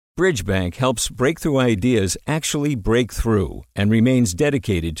Bridgebank helps breakthrough ideas actually break through and remains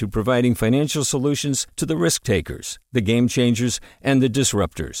dedicated to providing financial solutions to the risk takers, the game changers, and the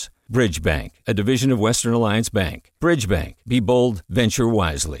disruptors. Bridgebank, a division of Western Alliance Bank. Bridgebank. Be bold, venture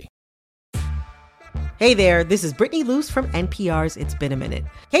wisely. Hey there, this is Brittany Luce from NPR's It's Been a Minute.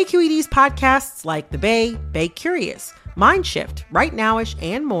 KQED's podcasts like The Bay, Bay Curious, Mind Shift, Right Nowish,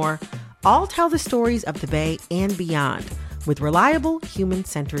 and more all tell the stories of the Bay and beyond with reliable,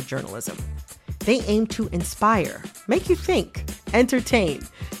 human-centered journalism. They aim to inspire, make you think, entertain,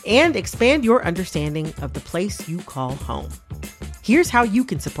 and expand your understanding of the place you call home. Here's how you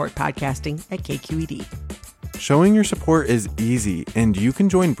can support podcasting at KQED. Showing your support is easy, and you can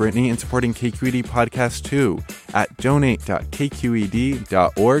join Brittany in supporting KQED Podcast too at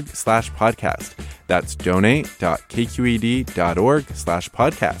donate.kqed.org/podcast. That's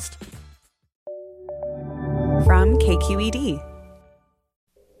donate.kqed.org/podcast. From KQED.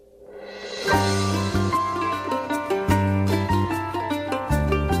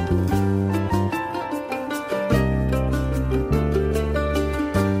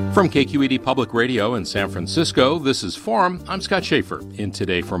 From KQED Public Radio in San Francisco, this is Forum. I'm Scott Schaefer, in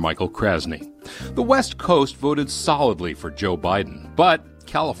today for Michael Krasny. The West Coast voted solidly for Joe Biden, but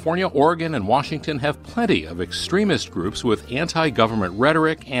California, Oregon, and Washington have plenty of extremist groups with anti-government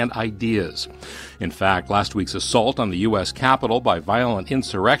rhetoric and ideas. In fact, last week's assault on the U.S. Capitol by violent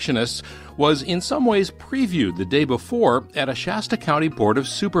insurrectionists was in some ways previewed the day before at a Shasta County Board of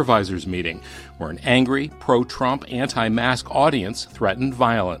Supervisors meeting, where an angry, pro-Trump, anti-mask audience threatened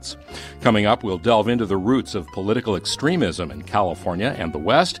violence. Coming up, we'll delve into the roots of political extremism in California and the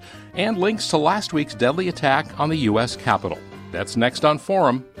West, and links to last week's deadly attack on the U.S. Capitol. That's next on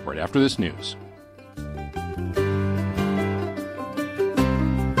Forum, right after this news.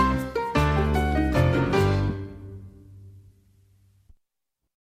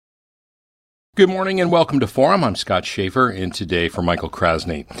 Good morning and welcome to Forum. I'm Scott Schaefer, in today for Michael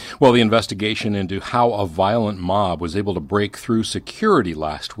Krasny. Well, the investigation into how a violent mob was able to break through security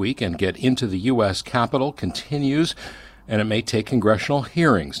last week and get into the U.S. Capitol continues, and it may take congressional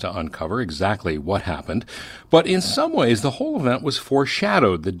hearings to uncover exactly what happened. But in some ways, the whole event was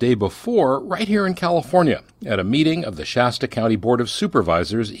foreshadowed the day before right here in California at a meeting of the Shasta County Board of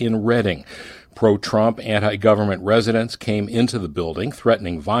Supervisors in Redding. Pro-Trump, anti-government residents came into the building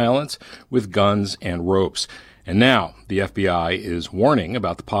threatening violence with guns and ropes. And now the FBI is warning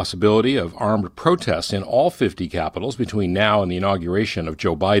about the possibility of armed protests in all 50 capitals between now and the inauguration of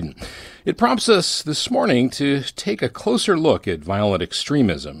Joe Biden. It prompts us this morning to take a closer look at violent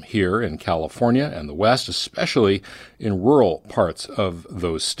extremism here in California and the West, especially in rural parts of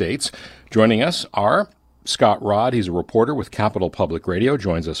those states. Joining us are Scott Rodd. He's a reporter with Capital Public Radio,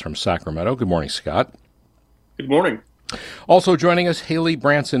 joins us from Sacramento. Good morning, Scott. Good morning. Also joining us, Haley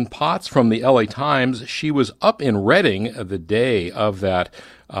Branson Potts from the LA Times. She was up in Redding the day of that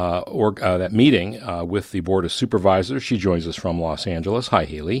meeting with the Board of Supervisors. She joins us from Los Angeles. Hi,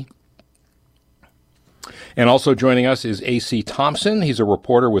 Haley. And also joining us is A.C. Thompson. He's a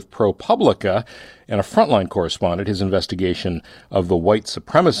reporter with ProPublica and a frontline correspondent. His investigation of the white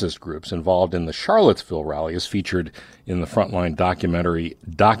supremacist groups involved in the Charlottesville rally is featured in the frontline documentary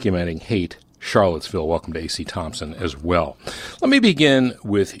Documenting Hate, Charlottesville. Welcome to A.C. Thompson as well. Let me begin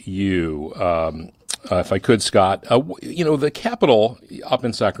with you, if I could, Scott. The Capitol up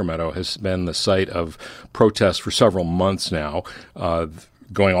in Sacramento has been the site of protests for several months now,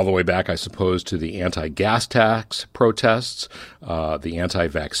 going all the way back, I suppose, to the anti-gas tax protests, the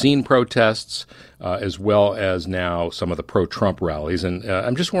anti-vaccine protests, as well as now some of the pro-Trump rallies. And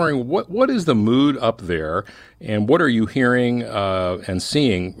I'm just wondering, what is the mood up there, and what are you hearing and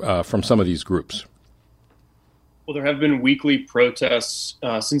seeing from some of these groups? Well, there have been weekly protests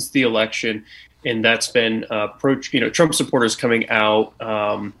since the election, and that's been Trump supporters coming out,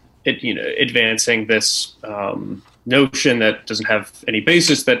 advancing this notion that doesn't have any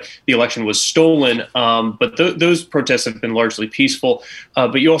basis that the election was stolen. But those protests have been largely peaceful.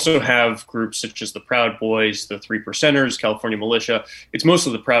 But you also have groups such as the Proud Boys, the Three Percenters, California Militia. It's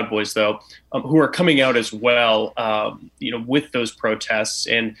mostly the Proud Boys, though, who are coming out as well, with those protests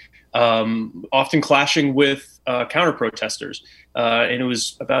and often clashing with counter protesters. And it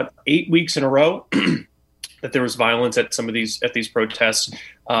was about 8 weeks in a row that there was violence at these protests.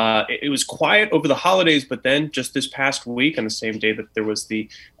 It was quiet over the holidays, but then just this past week, on the same day that there was the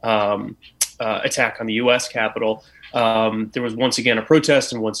attack on the U.S. Capitol, there was once again a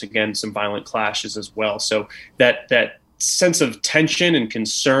protest and once again some violent clashes as well. So that sense of tension and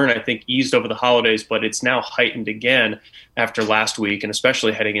concern, I think, eased over the holidays, but it's now heightened again after last week, and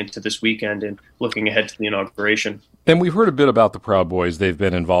especially heading into this weekend and looking ahead to the inauguration. And we've heard a bit about the Proud Boys. They've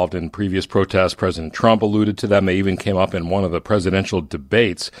been involved in previous protests. President Trump alluded to them. They even came up in one of the presidential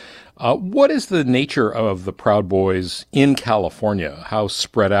debates. What is the nature of the Proud Boys in California? How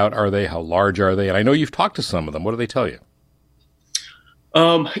spread out are they? How large are they? And I know you've talked to some of them. What do they tell you?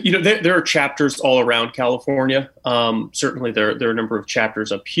 There are chapters all around California. Certainly, there are a number of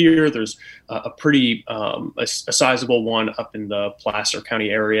chapters up here. There's a pretty a sizable one up in the Placer County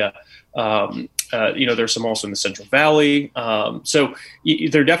area. There's some also in the Central Valley. So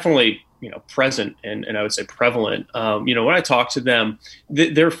they're definitely present and I would say prevalent. When I talk to them,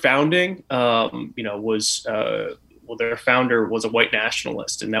 their founding was. Their founder was a white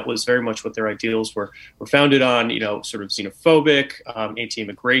nationalist, and that was very much what their ideals were founded on, sort of xenophobic,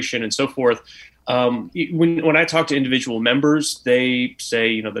 anti-immigration, and so forth. When I talk to individual members, they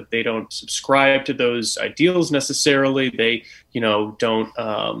say, that they don't subscribe to those ideals necessarily. They,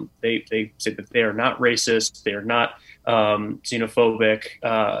 don't. They say that they are not racist. They are not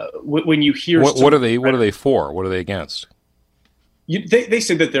xenophobic. When you hear what are they for? What are they against? They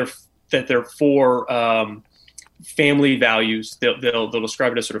say that they're for. Family values. They'll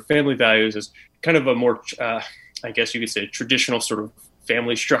describe it as sort of family values as kind of a more, I guess you could say, traditional sort of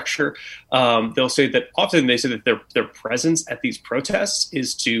family structure. They'll say that often they say that their presence at these protests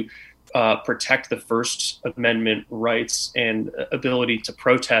is to protect the First Amendment rights and ability to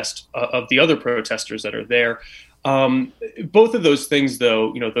protest of the other protesters that are there. Both of those things,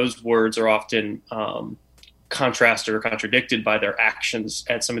 though, those words are often contrasted or contradicted by their actions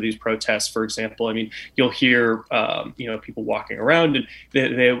at some of these protests. For example, I mean, you'll hear, people walking around, and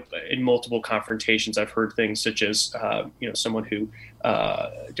they in multiple confrontations, I've heard things such as, someone who,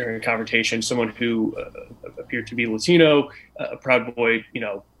 during a confrontation, someone who appeared to be Latino, a Proud Boy,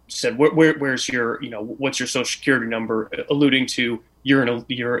 said, where's your, what's your social security number, alluding to you're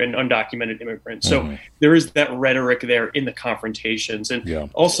an undocumented immigrant. So there is that rhetoric there in the confrontations.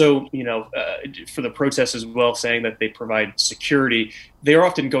 And also, for the protests as well, saying that they provide security, they're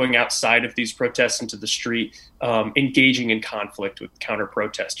often going outside of these protests into the street, engaging in conflict with counter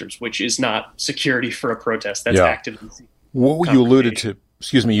protesters, which is not security for a protest. That's activity. What you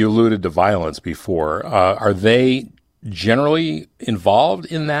alluded to violence before. Are they generally involved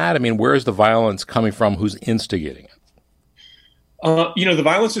in that? I mean, where is the violence coming from? Who's instigating it? The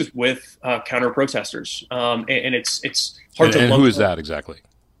violence is with counter protesters, and it's hard to lump. And who is that exactly?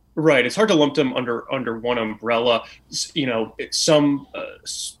 Right, it's hard to lump them under one umbrella. Some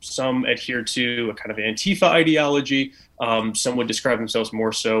adhere to a kind of Antifa ideology. Some would describe themselves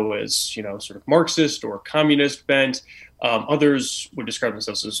more so as sort of Marxist or communist bent. Others would describe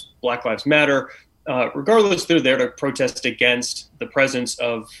themselves as Black Lives Matter. Regardless, they're there to protest against the presence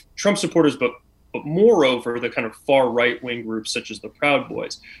of Trump supporters, but moreover, the kind of far right-wing groups such as the Proud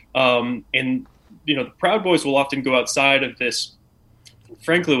Boys. The Proud Boys will often go outside of this,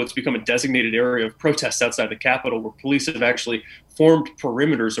 frankly, what's become a designated area of protest outside the Capitol, where police have actually formed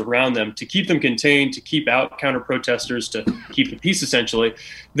perimeters around them to keep them contained, to keep out counter-protesters, to keep the peace, essentially.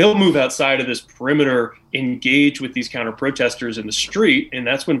 They'll move outside of this perimeter, engage with these counter-protesters in the street, and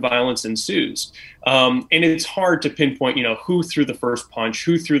that's when violence ensues. And it's hard to pinpoint, who threw the first punch,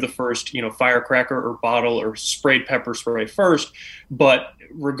 who threw the first, firecracker or bottle or sprayed pepper spray first. But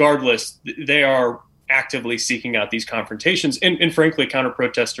regardless, they are actively seeking out these confrontations, and frankly,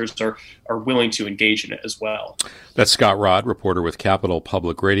 counter-protesters are willing to engage in it as well. That's Scott Rodd, reporter with Capital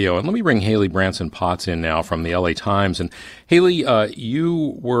Public Radio. And let me bring Haley Branson-Potts in now from the LA Times. And Haley,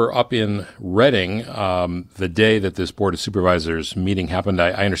 you were up in Redding the day that this Board of Supervisors meeting happened.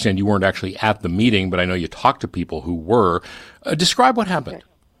 I understand you weren't actually at the meeting, but I know you talked to people who were. Describe what happened.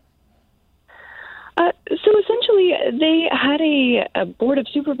 So essentially, they had a Board of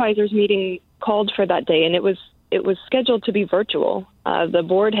Supervisors meeting called for that day, and it was scheduled to be virtual. The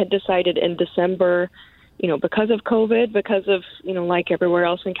board had decided in December, because of COVID, because of, like everywhere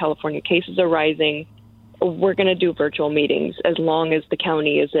else in California, cases are rising, we're going to do virtual meetings as long as the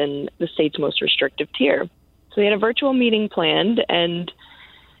county is in the state's most restrictive tier. So they had a virtual meeting planned, and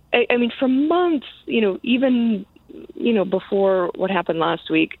I mean, for months, even, before what happened last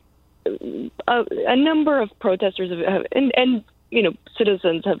week, a number of protesters and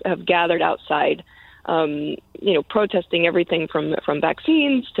citizens have gathered outside, protesting everything from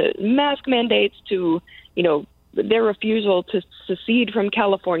vaccines to mask mandates to, their refusal to secede from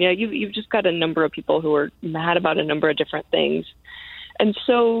California. You've just got a number of people who are mad about a number of different things. And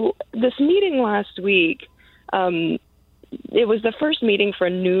so this meeting last week, it was the first meeting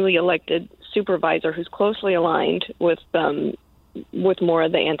for newly elected supervisor who's closely aligned with more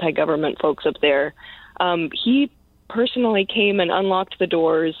of the anti-government folks up there. He personally came and unlocked the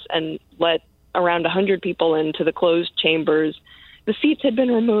doors and let around 100 people into the closed chambers. The seats had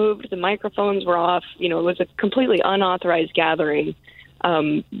been removed. The microphones were off. You know, it was a completely unauthorized gathering.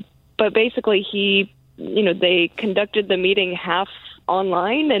 But basically, they conducted the meeting half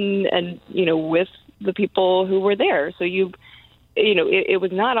online and with the people who were there. So it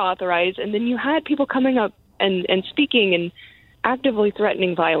was not authorized. And then you had people coming up and speaking and actively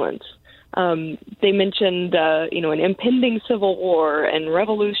threatening violence. They mentioned, an impending civil war and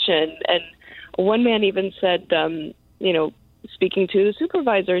revolution. And one man even said, speaking to the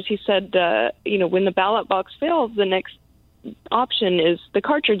supervisors, he said, when the ballot box fails, the next option is the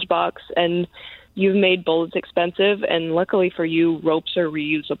cartridge box, and you've made bullets expensive, and luckily for you, ropes are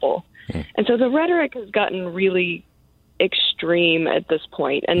reusable. And so the rhetoric has gotten really extreme at this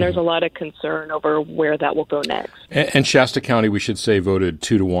point, and there's a lot of concern over where that will go next. And Shasta County, we should say, voted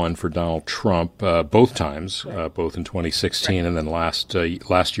 2-1 for Donald Trump both times, both in 2016 and then last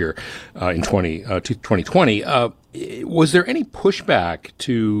year in 2020. Was there any pushback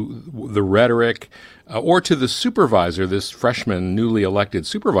to the rhetoric or to the supervisor, this freshman, newly elected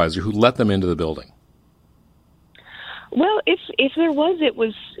supervisor, who let them into the building? Well, if there was, it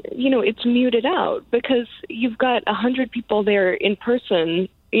was, it's muted out because you've got 100 people there in person,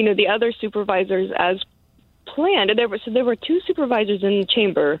 the other supervisors as planned. And there were 2 supervisors in the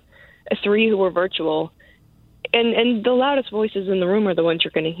chamber, 3 who were virtual. And the loudest voices in the room are the ones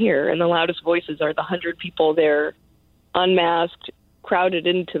you're going to hear. And the loudest voices are the 100 people there, unmasked, crowded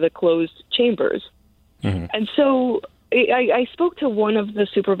into the closed chambers. Mm-hmm. And so I spoke to one of the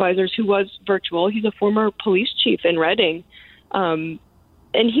supervisors who was virtual. He's a former police chief in Redding. And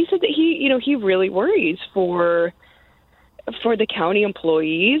he said that he really worries for the county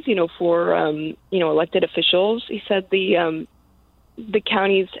employees, for elected officials. He said the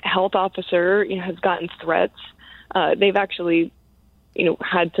county's health officer has gotten threats. They've actually,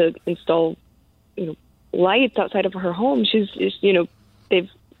 had to install, lights outside of her home.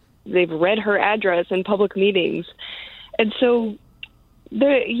 They've read her address in public meetings. And so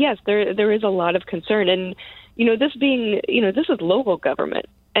there is a lot of concern. And, this being, this is local government.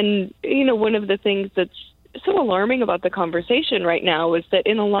 And, one of the things that's so alarming about the conversation right now is that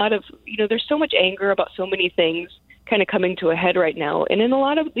in a lot of, there's so much anger about so many things kind of coming to a head right now. And in a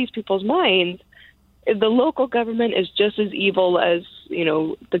lot of these people's minds, the local government is just as evil as,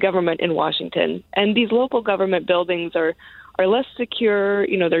 the government in Washington. And these local government buildings are less secure.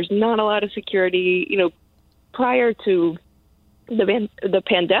 There's not a lot of security. Prior to the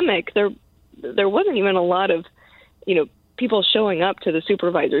pandemic, there wasn't even a lot of, people showing up to the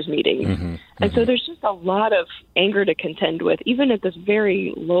supervisors meetings. Mm-hmm, and so there's just a lot of anger to contend with, even at this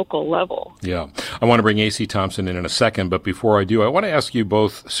very local level. Yeah. I want to bring A.C. Thompson in a second, but before I do, I want to ask you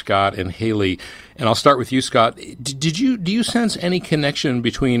both, Scott and Haley, and I'll start with you, Scott. Do you sense any connection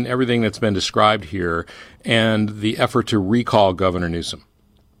between everything that's been described here and the effort to recall Governor Newsom?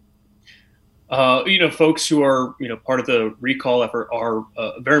 Folks who are, part of the recall effort are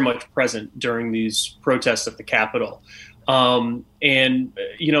very much present during these protests at the Capitol. I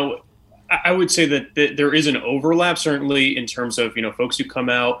would say that there is an overlap, certainly, in terms of, folks who come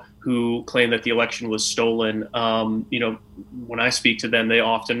out who claim that the election was stolen. When I speak to them, they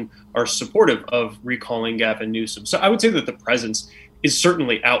often are supportive of recalling Gavin Newsom. So I would say that the presence is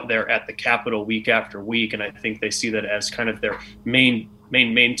certainly out there at the Capitol week after week. And I think they see that as kind of their main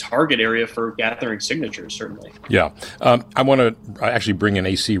target area for gathering signatures, certainly. Yeah. I want to actually bring in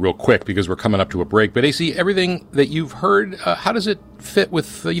AC real quick because we're coming up to a break. But AC, everything that you've heard, how does it fit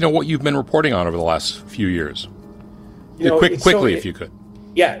with, what you've been reporting on over the last few years? Quickly, if you could.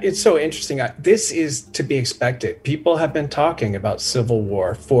 Yeah, it's so interesting. This is to be expected. People have been talking about civil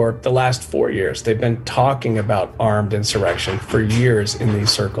war for the last 4 years. They've been talking about armed insurrection for years in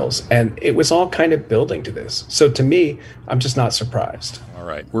these circles. And it was all kind of building to this. So to me, I'm just not surprised. All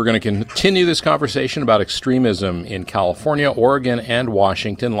right. We're going to continue this conversation about extremism in California, Oregon, and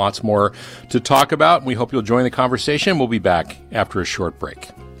Washington. Lots more to talk about. We hope you'll join the conversation. We'll be back after a short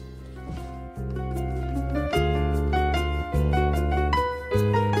break.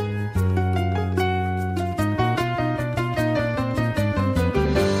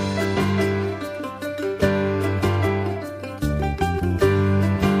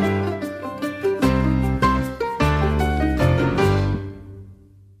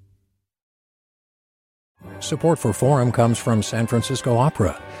 Support for Forum comes from San Francisco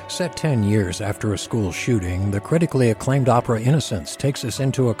Opera. Set 10 years after a school shooting, the critically acclaimed opera Innocence takes us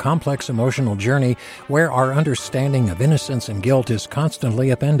into a complex emotional journey where our understanding of innocence and guilt is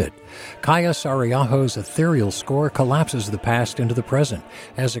constantly upended. Kaya Sariaho's ethereal score collapses the past into the present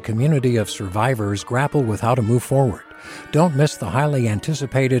as a community of survivors grapple with how to move forward. Don't miss the highly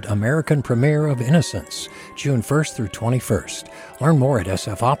anticipated American premiere of Innocence, June 1st through 21st. Learn more at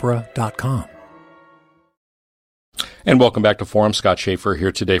sfopera.com. And welcome back to Forum. Scott Schaefer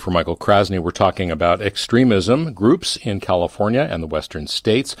here today for Michael Krasny. We're talking about extremism groups in California and the western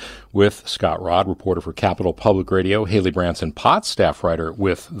states with Scott Rodd, reporter for Capital Public Radio, Haley Branson-Potts, staff writer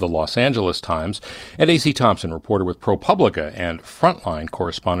with the Los Angeles Times, and A.C. Thompson, reporter with ProPublica and Frontline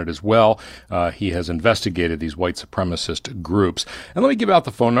correspondent as well. He has investigated these white supremacist groups. And let me give out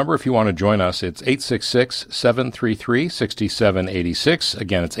the phone number if you want to join us. It's 866-733-6786.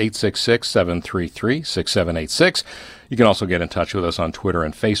 Again, it's 866-733-6786. You can also get in touch with us on Twitter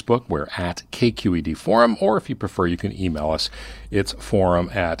and Facebook. We're at KQED Forum, or if you prefer, you can email us. It's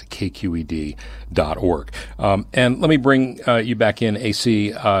forum@kqed.org. And let me bring you back in,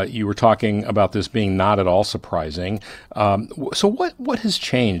 AC. You were talking about this being not at all surprising. So what has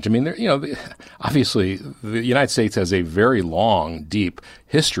changed? I mean, obviously, the United States has a very long, deep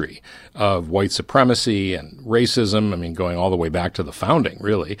history of white supremacy and racism. I mean, going all the way back to the founding,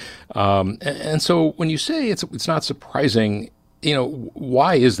 really. And so when you say it's not surprising,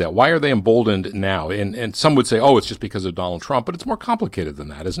 why is that? Why are they emboldened now? And some would say, it's just because of Donald Trump, but it's more complicated than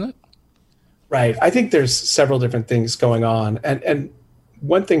that, isn't it? Right. I think there's several different things going on. And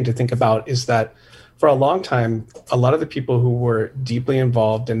one thing to think about is that for a long time, a lot of the people who were deeply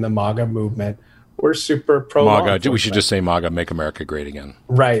involved in the MAGA movement were super pro-law MAGA. We should just say MAGA, Make America Great Again.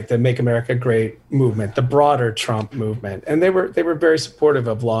 Right, the Make America Great movement, the broader Trump movement. And they were very supportive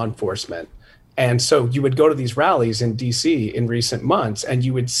of law enforcement. And so you would go to these rallies in D.C. in recent months, and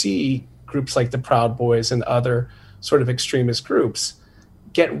you would see groups like the Proud Boys and other sort of extremist groups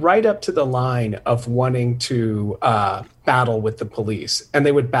get right up to the line of wanting to battle with the police. And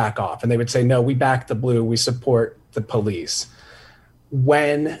they would back off, and they would say, no, we back the blue, we support the police.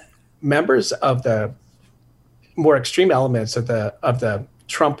 When members of the more extreme elements of the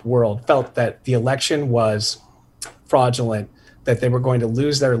Trump world felt that the election was fraudulent, that they were going to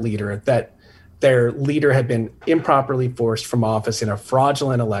lose their leader, that their leader had been improperly forced from office in a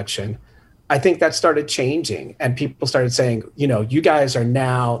fraudulent election, I think that started changing. And people started saying, you guys are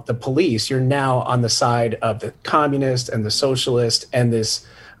now the police. You're now on the side of the communist and the socialist and this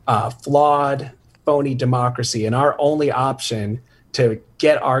flawed, phony democracy. And our only option to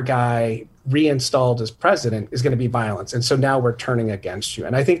get our guy reinstalled as president is going to be violence. And so now we're turning against you.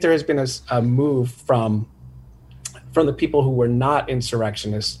 And I think there has been a move from the people who were not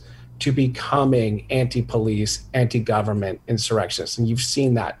insurrectionists to becoming anti-police, anti-government insurrectionists. And you've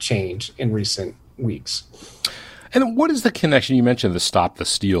seen that change in recent weeks. And what is the connection? You mentioned the Stop the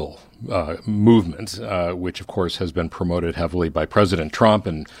Steal movement, which, of course, has been promoted heavily by President Trump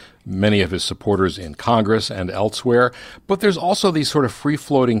and many of his supporters in Congress and elsewhere. But there's also these sort of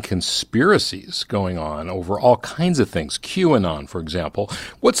free-floating conspiracies going on over all kinds of things. QAnon, for example.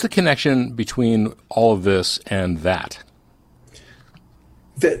 What's the connection between all of this and that?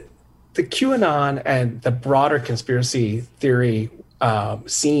 The QAnon and the broader conspiracy theory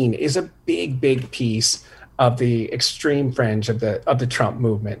scene is a big piece of the extreme fringe of the Trump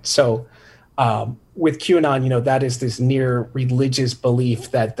movement. So with QAnon, that is this near religious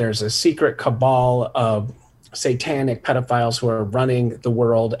belief that there's a secret cabal of satanic pedophiles who are running the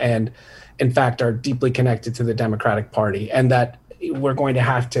world and, in fact, are deeply connected to the Democratic Party, and that we're going to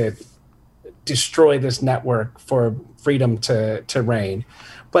have to destroy this network for freedom to reign.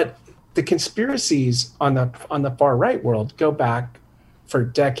 But the conspiracies on the far right world go back for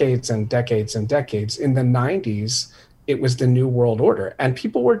decades and decades and decades. In the 90s, it was the New World Order. And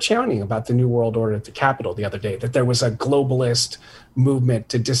people were chanting about the New World Order at the Capitol the other day, that there was a globalist movement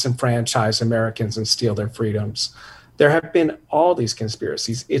to disenfranchise Americans and steal their freedoms. There have been all these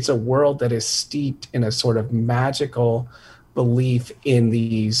conspiracies. It's a world that is steeped in a sort of magical belief in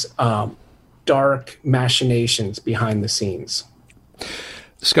these dark machinations behind the scenes.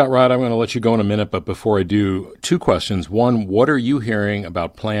 Scott Rodd, I'm going to let you go in a minute, but before I do, two questions. One, what are you hearing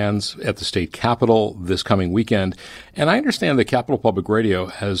about plans at the state capitol this coming weekend? And I understand that Capital Public Radio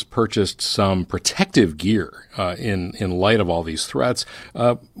has purchased some protective gear in light of all these threats.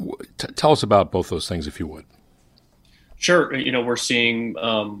 Tell us about both those things, if you would. Sure. We're seeing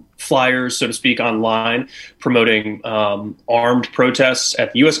flyers, so to speak, online promoting armed protests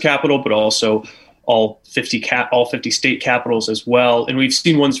at the U.S. Capitol, but also all all 50 state capitals as well. And we've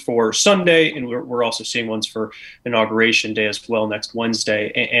seen ones for Sunday, and we're also seeing ones for Inauguration Day as well next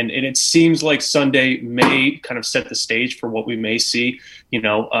Wednesday. And it seems like Sunday may kind of set the stage for what we may see,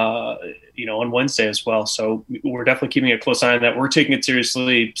 on Wednesday as well. So we're definitely keeping a close eye on that. We're taking it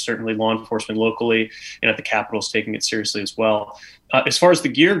seriously. Certainly law enforcement locally and at the Capitol's taking it seriously as well. As far as the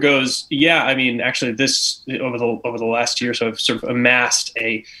gear goes, actually this over the last year, so I've sort of amassed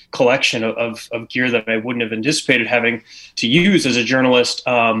a collection of gear that I wouldn't have anticipated having to use as a journalist.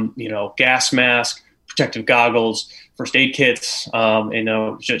 Gas mask, protective goggles, first aid kits.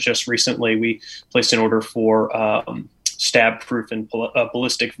 Just recently we placed an order for stab-proof and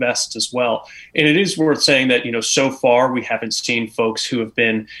ballistic vests as well. And it is worth saying that, so far we haven't seen folks who have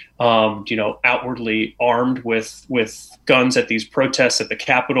been, outwardly armed with guns at these protests at the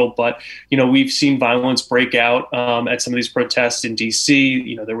Capitol. But, we've seen violence break out at some of these protests in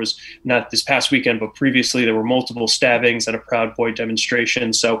D.C. There was not this past weekend, but previously there were multiple stabbings at a Proud Boy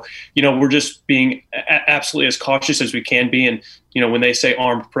demonstration. So, we're just being absolutely as cautious as we can be. And, when they say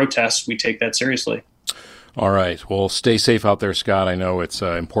armed protests, we take that seriously. All right. Well, stay safe out there, Scott. I know it's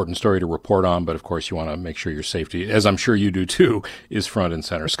an important story to report on, but of course you want to make sure your safety, as I'm sure you do too, is front and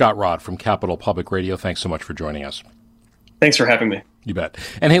center. Scott Rodd from Capital Public Radio, thanks so much for joining us. Thanks for having me. You bet.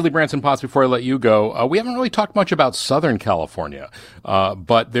 And Haley Branson-Potts, before I let you go, we haven't really talked much about Southern California,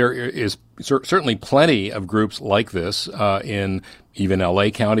 but there is certainly plenty of groups like this in even L.A.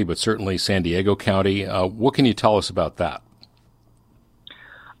 County, but certainly San Diego County. What can you tell us about that?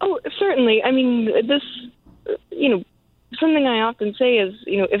 Oh, certainly. I mean, this... something I often say is,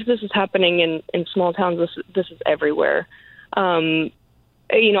 if this is happening in small towns, this is everywhere. I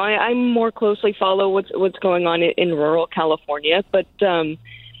more closely follow what's going on in rural California, but one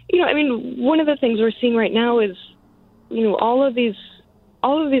of the things we're seeing right now is, all of these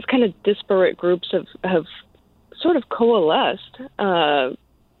kind of disparate groups have sort of coalesced, and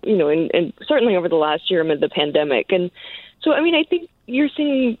certainly over the last year amid the pandemic, and so I think you're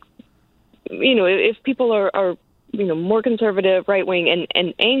seeing. If people are more conservative, right wing,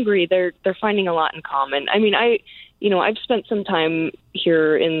 and angry, they're finding a lot in common. I mean, I've spent some time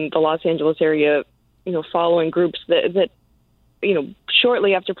here in the Los Angeles area, following groups that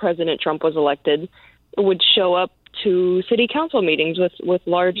shortly after President Trump was elected, would show up to city council meetings with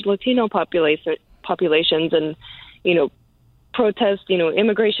large Latino populations and, protest,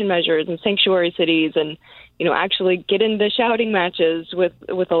 immigration measures and sanctuary cities and, actually get into shouting matches with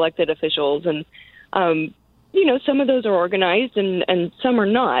elected officials. And, some of those are organized and some are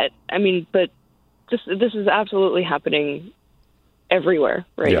not. I mean, but this is absolutely happening everywhere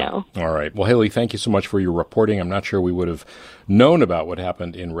now. All right. Well, Haley, thank you so much for your reporting. I'm not sure we would have known about what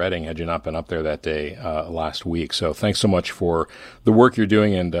happened in Redding had you not been up there that day last week. So thanks so much for the work you're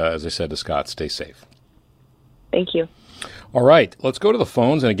doing. And as I said to Scott, stay safe. Thank you. All right, let's go to the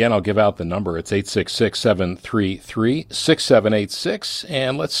phones. And again, I'll give out the number. It's 866-733-6786.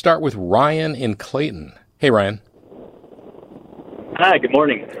 And let's start with Ryan in Clayton. Hey, Ryan. Hi, good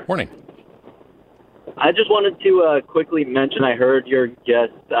morning. Morning. I just wanted to quickly mention, I heard your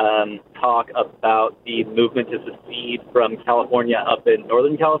guest talk about the movement to secede from California up in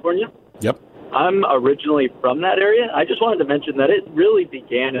Northern California. Yep. I'm originally from that area. I just wanted to mention that it really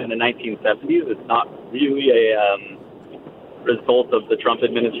began in the 1970s. It's not really a result of the Trump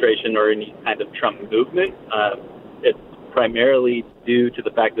administration or any kind of Trump movement. It's primarily due to the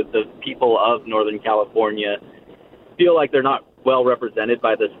fact that the people of Northern California feel like they're not well represented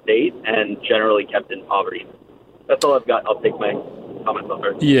by the state and generally kept in poverty. That's all I've got. I'll take my comments on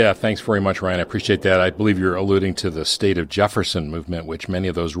there. Yeah, thanks very much, Ryan. I appreciate that. I believe you're alluding to the State of Jefferson movement, which many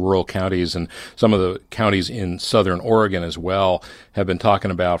of those rural counties and some of the counties in southern Oregon as well have been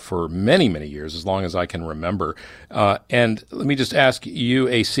talking about for many, many years, as long as I can remember. And let me just ask you,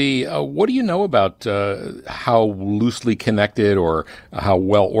 AC, what do you know about how loosely connected or how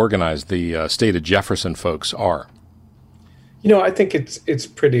well organized the State of Jefferson folks are? I think it's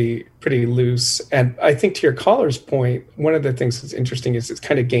pretty loose. And I think to your caller's point, one of the things that's interesting is it's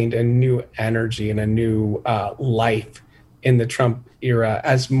kind of gained a new energy and a new life in the Trump era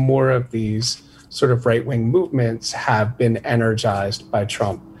as more of these sort of right-wing movements have been energized by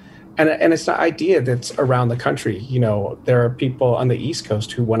Trump. And it's an idea that's around the country. There are people on the East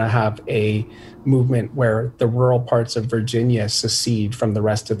Coast who want to have a movement where the rural parts of Virginia secede from the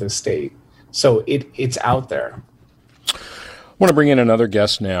rest of the state. So it's out there. I want to bring in another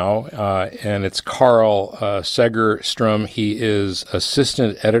guest now, and it's Carl Segerstrom. He is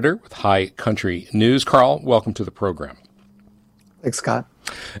assistant editor with High Country News. Carl, welcome to the program. Thanks, Scott.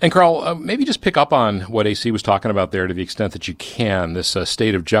 And Carl, maybe just pick up on what AC was talking about there to the extent that you can, this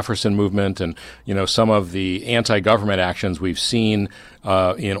State of Jefferson movement and, some of the anti-government actions we've seen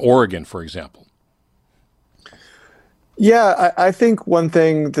in Oregon, for example. Yeah, I think one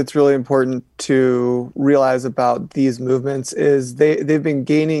thing that's really important to realize about these movements is they've been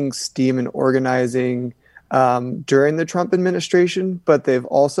gaining steam and organizing during the Trump administration, but they've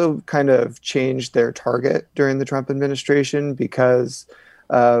also kind of changed their target during the Trump administration because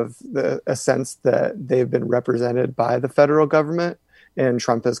of a sense that they've been represented by the federal government, and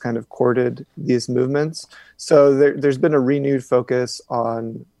Trump has kind of courted these movements. So there's been a renewed focus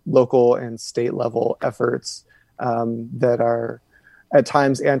on local and state level efforts that are at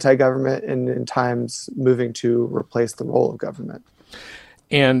times anti-government and in times moving to replace the role of government.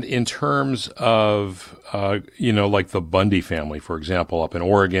 And in terms of, like the Bundy family, for example, up in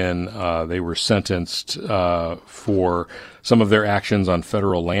Oregon, they were sentenced for some of their actions on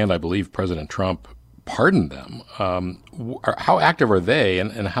federal land. I believe President Trump pardoned them. How active are they,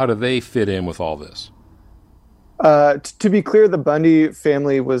 and how do they fit in with all this? To be clear, the Bundy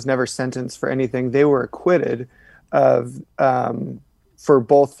family was never sentenced for anything. They were acquitted of for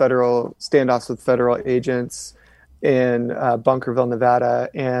both federal standoffs with federal agents in Bunkerville, Nevada,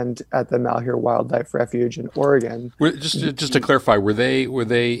 and at the Malheur Wildlife Refuge in Oregon. Just to clarify, was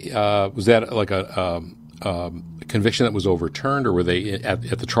that like a conviction that was overturned, or were they at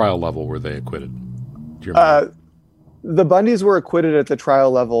the trial level? Were they acquitted? Do you remember? The Bundys were acquitted at the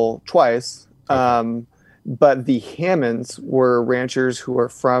trial level twice, okay. But the Hammonds were ranchers who are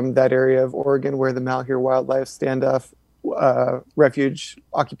from that area of Oregon where the Malheur Wildlife Standoff Refuge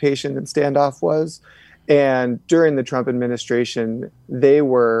occupation and standoff was. And during the Trump administration, they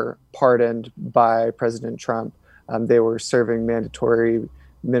were pardoned by President Trump. They were serving mandatory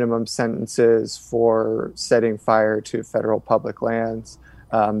minimum sentences for setting fire to federal public lands.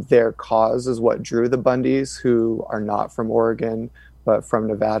 Their cause is what drew the Bundys, who are not from Oregon, but from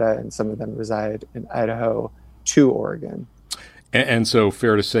Nevada, and some of them reside in Idaho, to Oregon. And so,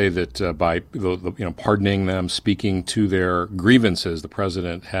 fair to say that by pardoning them, speaking to their grievances, the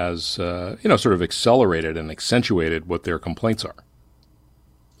president has sort of accelerated and accentuated what their complaints are.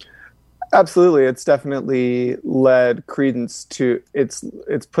 Absolutely, it's definitely led credence to it's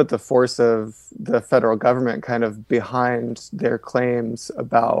put the force of the federal government kind of behind their claims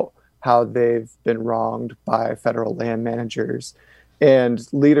about how they've been wronged by federal land managers, and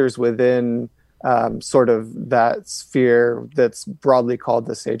leaders within sort of that sphere that's broadly called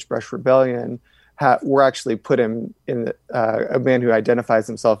the Sagebrush Rebellion were actually put in a man who identifies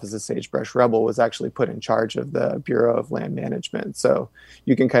himself as a Sagebrush Rebel was actually put in charge of the Bureau of Land Management. So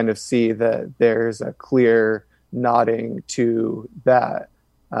you can kind of see that there's a clear nodding to that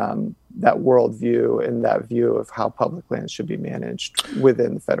worldview and that view of how public lands should be managed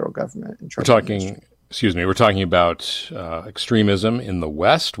within the federal government. We're talking about extremism in the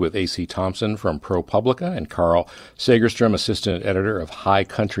West with A.C. Thompson from ProPublica and Carl Segerstrom, assistant editor of High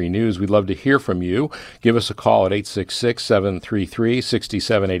Country News. We'd love to hear from you. Give us a call at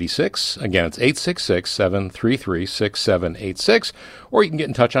 866-733-6786. Again, it's 866-733-6786. Or you can get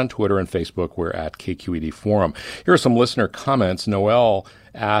in touch on Twitter and Facebook. We're at KQED Forum. Here are some listener comments. Noel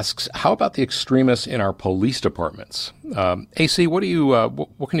asks, how about the extremists in our police departments? AC, what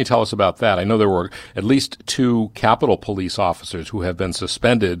can you tell us about that? I know there were at least 2 Capitol Police officers who have been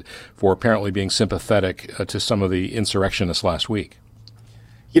suspended for apparently being sympathetic to some of the insurrectionists last week.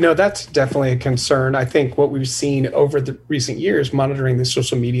 That's definitely a concern. I think what we've seen over the recent years, monitoring the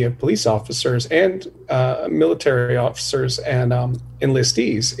social media of police officers and military officers and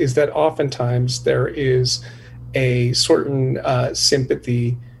enlistees, is that oftentimes there is a certain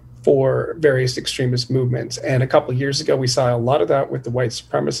sympathy for various extremist movements. And a couple of years ago, we saw a lot of that with the white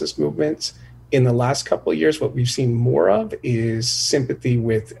supremacist movements. In the last couple of years, what we've seen more of is sympathy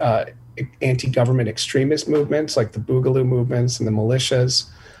with anti-government extremist movements like the Boogaloo movements and the militias.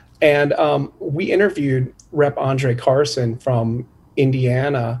 And we interviewed Rep. Andre Carson from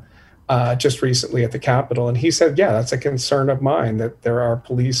Indiana just recently at the Capitol. And he said, yeah, that's a concern of mine, that there are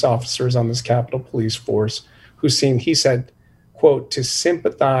police officers on this Capitol Police force who seem, he said, quote, to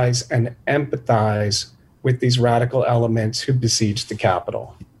sympathize and empathize with these radical elements who besieged the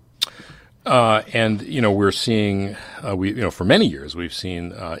Capitol. And we're seeing, for many years, we've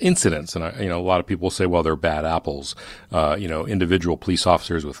seen incidents, and a lot of people say, well, they're bad apples. Individual police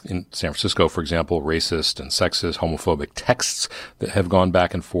officers in San Francisco, for example, racist and sexist, homophobic texts that have gone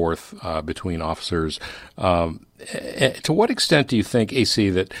back and forth between officers. To what extent do you think, AC,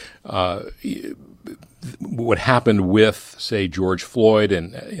 that what happened with, say, George Floyd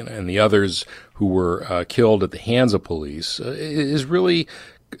and the others who were killed at the hands of police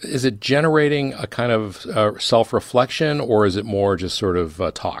is it generating a kind of self-reflection, or is it more just sort of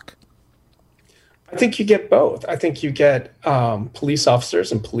talk? I think you get both. I think you get police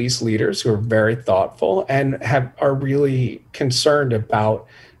officers and police leaders who are very thoughtful and are really concerned about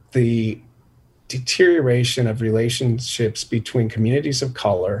the deterioration of relationships between communities of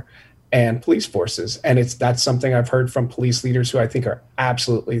color and police forces. And that's something I've heard from police leaders who I think are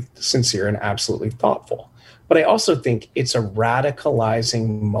absolutely sincere and absolutely thoughtful. But I also think it's a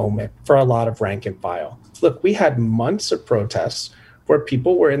radicalizing moment for a lot of rank and file. Look, we had months of protests where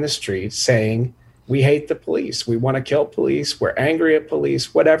people were in the streets saying, we hate the police, we want to kill police, we're angry at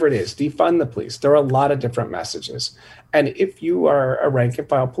police, whatever it is, defund the police. There are a lot of different messages. And if you are a rank and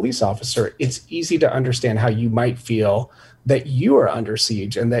file police officer, it's easy to understand how you might feel that you are under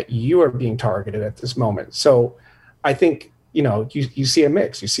siege and that you are being targeted at this moment. So I think, you see a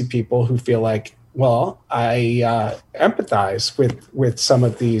mix. You see people who feel like, well, I empathize with some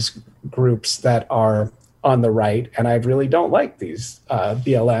of these groups that are on the right, and I really don't like these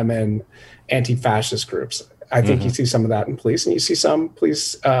BLM and anti-fascist groups. I think you see some of that in police, and you see some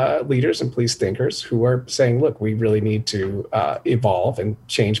police leaders and police thinkers who are saying, look, we really need to evolve and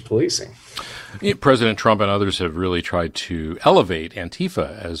change policing. President Trump and others have really tried to elevate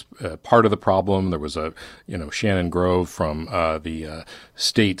Antifa as part of the problem. There was Shannon Grove from the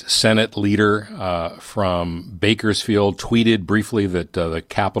state Senate leader from Bakersfield tweeted briefly that the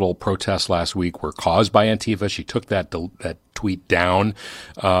Capitol protests last week were caused by Antifa. She took that tweet down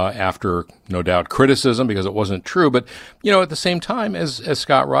after, no doubt, criticism because it wasn't true. But, at the same time, as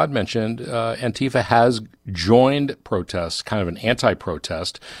Scott Rodd mentioned, Antifa has joined protests, kind of an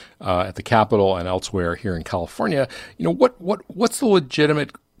anti-protest at the Capitol and elsewhere here in California. What's the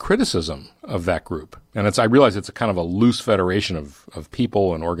legitimate criticism of that group? And I realize it's a kind of a loose federation of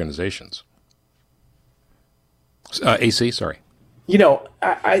people and organizations. AC, sorry.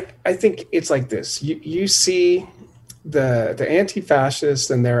 I think it's like this. You see the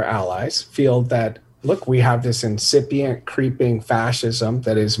anti-fascists and their allies feel that, look, we have this incipient, creeping fascism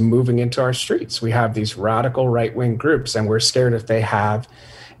that is moving into our streets. We have these radical right-wing groups, and we're scared if they have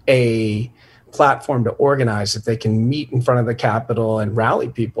a platform to organize, if they can meet in front of the Capitol and rally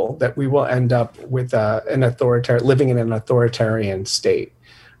people, that we will end up with living in an authoritarian state.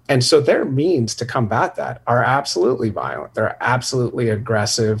 And so their means to combat that are absolutely violent. They're absolutely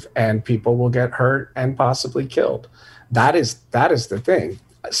aggressive, and people will get hurt and possibly killed. That is the thing.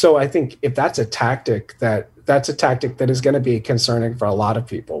 So I think if that's a tactic that is going to be concerning for a lot of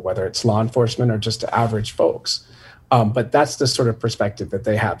people, whether it's law enforcement or just average folks. But that's the sort of perspective that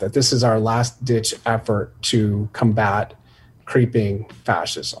they have, that this is our last ditch effort to combat creeping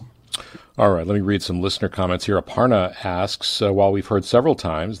fascism. All right, let me read some listener comments here. Aparna asks, while we've heard several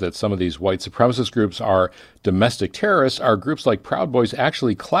times that some of these white supremacist groups are domestic terrorists, are groups like Proud Boys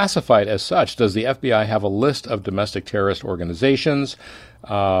actually classified as such? Does the FBI have a list of domestic terrorist organizations?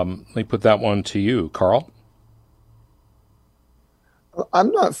 Let me put that one to you, Carl.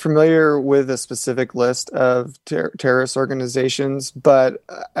 I'm not familiar with a specific list of terrorist organizations, but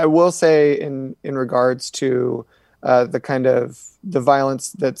I will say in regards to the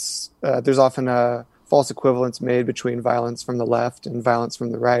violence that's there's often a false equivalence made between violence from the left and violence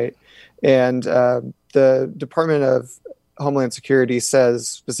from the right. And the Department of Homeland Security says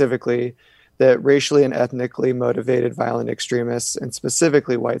specifically that racially and ethnically motivated violent extremists, and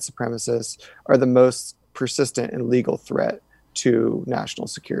specifically white supremacists, are the most persistent and legal threat to national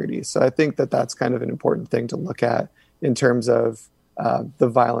security. So I think that that's kind of an important thing to look at in terms of the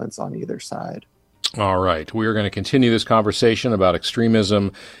violence on either side. All right. We are going to continue this conversation about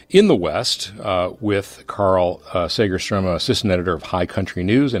extremism in the West with Carl Segerstrom, assistant editor of High Country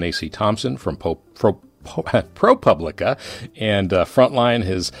News, and AC Thompson from ProPublica. And Frontline,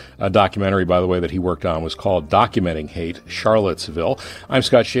 his documentary, by the way, that he worked on was called Documenting Hate, Charlottesville. I'm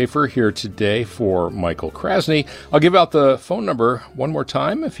Scott Schaefer here today for Michael Krasny. I'll give out the phone number one more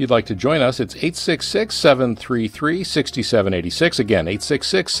time if you'd like to join us. It's 866-733-6786. Again,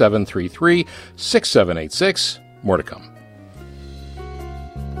 866-733-6786. More to come.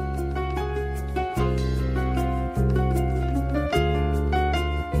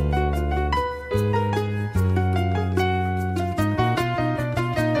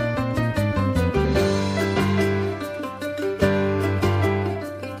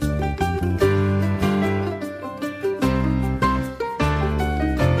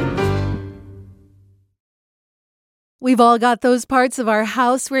 We've all got those parts of our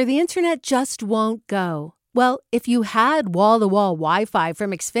house where the internet just won't go. Well, if you had wall-to-wall Wi-Fi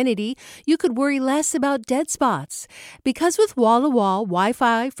from Xfinity, you could worry less about dead spots. Because with wall-to-wall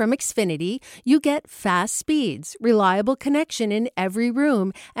Wi-Fi from Xfinity, you get fast speeds, reliable connection in every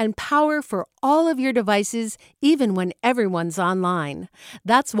room, and power for all of your devices, even when everyone's online.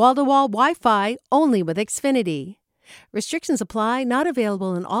 That's wall-to-wall Wi-Fi only with Xfinity. Restrictions apply, not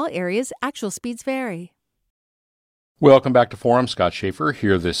available in all areas. Actual speeds vary. Welcome back to Forum. Scott Schaefer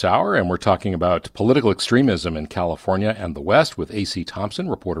here this hour, and we're talking about political extremism in California and the West with A.C. Thompson,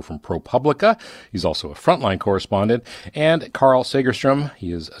 reporter from ProPublica. He's also a Frontline correspondent, and Carl Sagerstrom.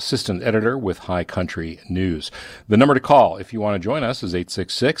 He is assistant editor with High Country News. The number to call if you want to join us is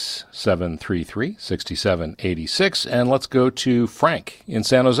 866-733-6786, and let's go to Frank in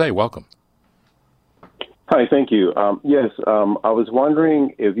San Jose. Welcome. Hi, thank you. I was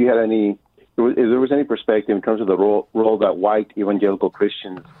wondering if you had if there was any perspective in terms of the role that white evangelical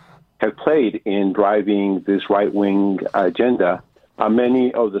Christians have played in driving this right-wing agenda.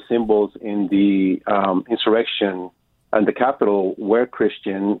 Many of the symbols in the insurrection and the Capitol were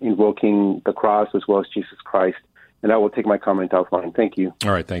Christian, invoking the cross as well as Jesus Christ. And I will take my comment offline. Thank you.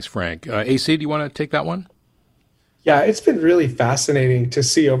 All right, thanks, Frank. AC, do you want to take that one? Yeah, it's been really fascinating to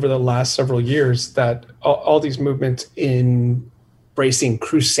see over the last several years that all these movements embracing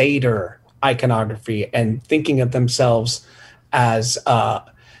crusader iconography and thinking of themselves as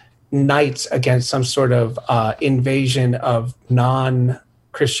knights against some sort of invasion of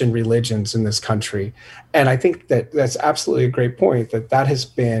non-Christian religions in this country. And I think that that's absolutely a great point, that has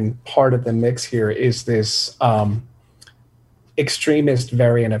been part of the mix here, is this extremist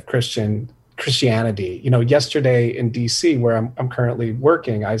variant of Christianity. Yesterday in D.C., where I'm currently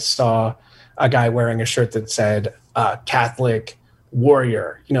working, I saw a guy wearing a shirt that said Catholic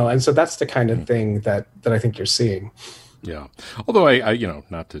warrior, and so that's the kind of thing that I think you're seeing. Yeah. Although I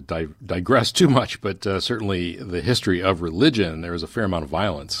not to digress too much, but certainly the history of religion, there is a fair amount of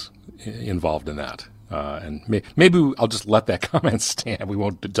violence involved in that. And maybe I'll just let that comment stand. We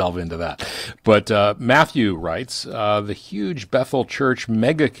won't delve into that. But Matthew writes, the huge Bethel Church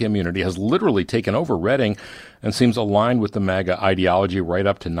mega community has literally taken over Redding and seems aligned with the MAGA ideology right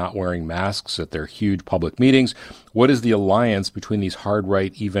up to not wearing masks at their huge public meetings. What is the alliance between these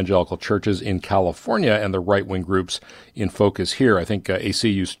hard-right evangelical churches in California and the right-wing groups in focus here? I think, AC,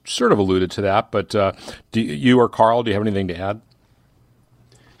 you sort of alluded to that, but do you or Carl, do you have anything to add?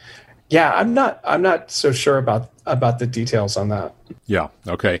 Yeah, I'm not so sure about the details on that. Yeah,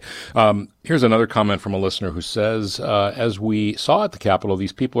 okay. Here's another comment from a listener who says, as we saw at the Capitol,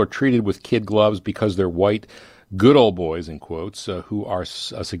 these people are treated with kid gloves because they're white, good old boys, in quotes, who are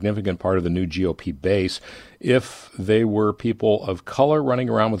a significant part of the new GOP base. If they were people of color running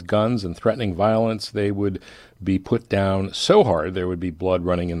around with guns and threatening violence, they would be put down so hard there would be blood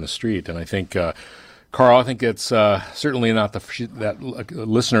running in the street. And I think Carl, I think it's certainly not that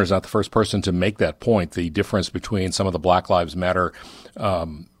listener is not the first person to make that point. The difference between some of the Black Lives Matter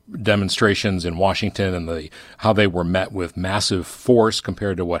demonstrations in Washington and how they were met with massive force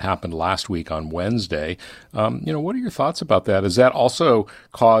compared to what happened last week on Wednesday. What are your thoughts about that? Is that also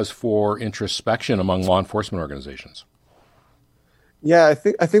cause for introspection among law enforcement organizations? Yeah, I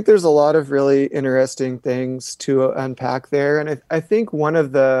think there's a lot of really interesting things to unpack there, and I think one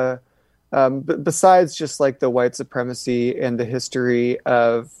of the but besides just like the white supremacy and the history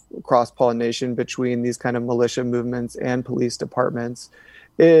of cross-pollination between these kind of militia movements and police departments,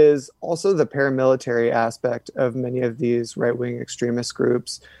 is also the paramilitary aspect of many of these right-wing extremist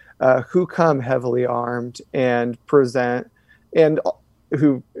groups who come heavily armed and present a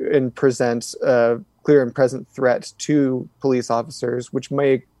clear and present threat to police officers, which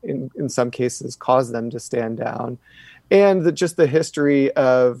may in some cases cause them to stand down. And just the history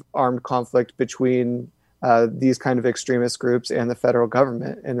of armed conflict between these kind of extremist groups and the federal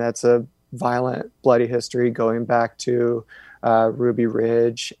government. And that's a violent, bloody history going back to Ruby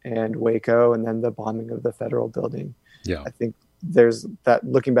Ridge and Waco, and then the bombing of the federal building. Yeah, I think there's that.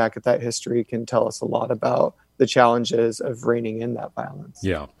 Looking back at that history can tell us a lot about the challenges of reining in that violence.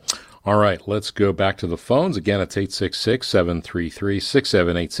 Yeah. All right, let's go back to the phones. Again, it's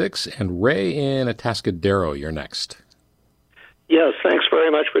 866-733-6786. And Ray in Atascadero, you're next. Yes, thanks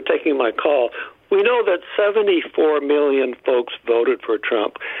very much for taking my call. We know that 74 million folks voted for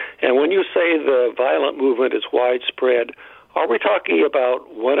Trump. And when you say the violent movement is widespread, are we talking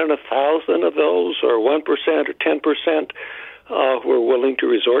about 1 in 1,000 of those, or 1% or 10% who are willing to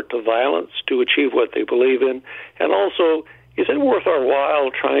resort to violence to achieve what they believe in? And also, is it worth our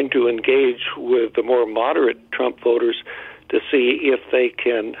while trying to engage with the more moderate Trump voters to see if they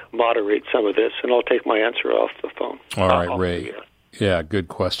can moderate some of this? And I'll take my answer off the phone. All right, Ray. Yeah, good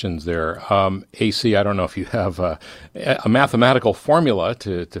questions there. AC, I don't know if you have a mathematical formula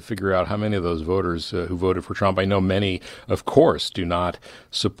to figure out how many of those voters who voted for Trump. I know many, of course, do not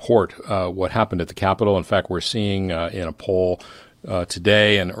support what happened at the Capitol. In fact, we're seeing in a poll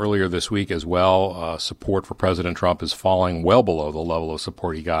today and earlier this week as well, support for President Trump is falling well below the level of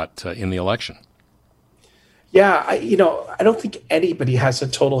support he got in the election. Yeah, I don't think anybody has a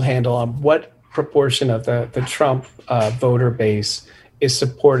total handle on what proportion of the Trump voter base is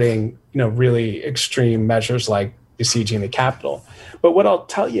supporting, really extreme measures like besieging the Capitol. But what I'll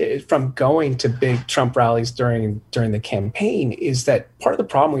tell you is from going to big Trump rallies during the campaign is that part of the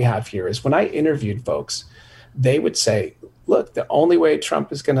problem we have here is when I interviewed folks, they would say, look, the only way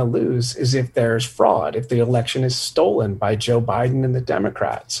Trump is going to lose is if there's fraud, if the election is stolen by Joe Biden and the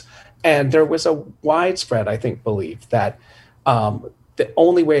Democrats. And there was a widespread, I think, belief that the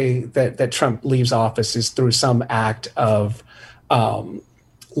only way that Trump leaves office is through some act of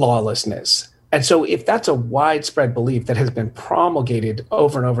lawlessness. And so if that's a widespread belief that has been promulgated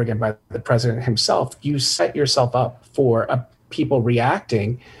over and over again by the president himself, you set yourself up for people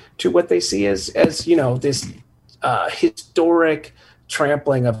reacting to what they see as this historic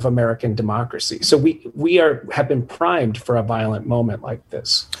trampling of American democracy. So we have been primed for a violent moment like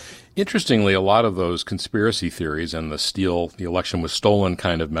this. Interestingly, a lot of those conspiracy theories and the election was stolen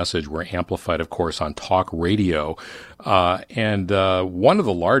kind of message were amplified, of course, on talk radio. And one of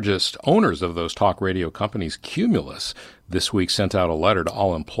the largest owners of those talk radio companies, Cumulus, this week sent out a letter to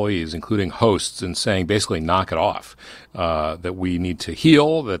all employees, including hosts, and saying basically knock it off, that we need to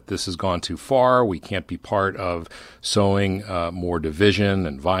heal, that this has gone too far. We can't be part of sowing more division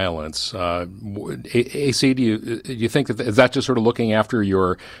and violence. AC, do you think that is that just sort of looking after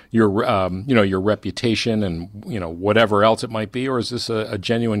your reputation and whatever else it might be, or is this a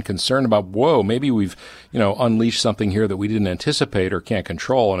genuine concern about maybe we've unleashed something here that we didn't anticipate or can't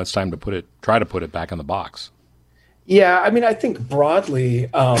control, and it's time to try to put it back in the box? Yeah, I think broadly,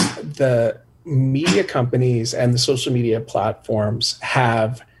 the media companies and the social media platforms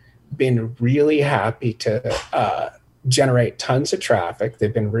have been really happy to generate tons of traffic.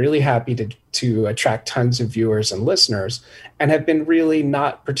 They've been really happy to attract tons of viewers and listeners, and have been really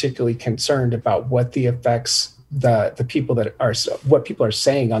not particularly concerned about what the effects what people are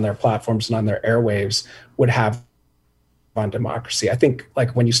saying on their platforms and on their airwaves would have on democracy. I think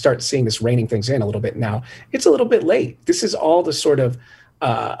when you start seeing this reining things in a little bit now, it's a little bit late. This is all the sort of,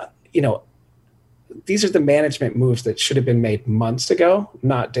 these are the management moves that should have been made months ago,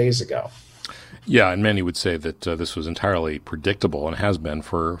 not days ago. Yeah, and many would say that this was entirely predictable and has been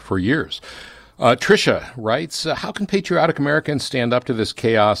for years. Tricia writes, how can patriotic Americans stand up to this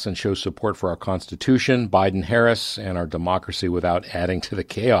chaos and show support for our Constitution, Biden-Harris, and our democracy without adding to the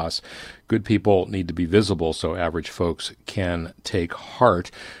chaos? Good people need to be visible so average folks can take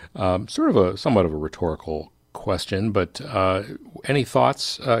heart. Somewhat of a rhetorical question, but any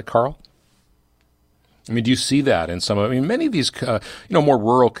thoughts, Carl? Do you see that in many of these, more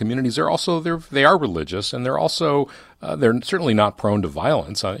rural communities? They are religious, and they're also they're certainly not prone to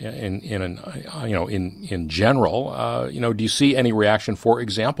violence in general. Do you see any reaction, for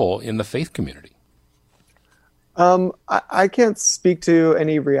example, in the faith community? I can't speak to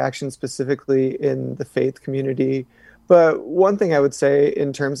any reaction specifically in the faith community, but one thing I would say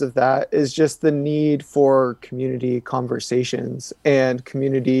in terms of that is just the need for community conversations and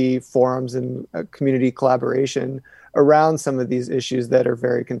community forums and community collaboration around some of these issues that are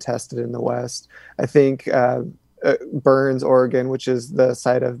very contested in the West. I think Burns, Oregon, which is the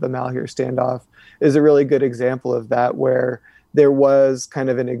site of the Malheur standoff, is a really good example of that, where there was kind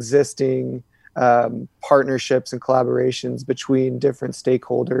of an existing partnerships and collaborations between different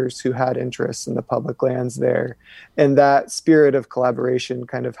stakeholders who had interests in the public lands there. And that spirit of collaboration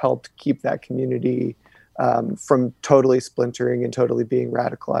kind of helped keep that community from totally splintering and totally being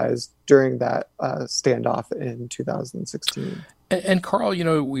radicalized during that standoff in 2016. And Carl,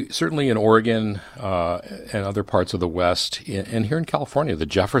 we certainly in Oregon and other parts of the West, and here in California, the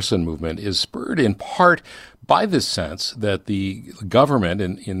Jefferson movement is spurred in part by this sense that the government,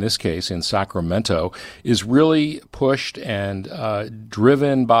 in this case in Sacramento, is really pushed and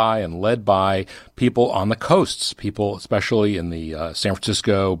driven by and led by people on the coasts, people especially in the San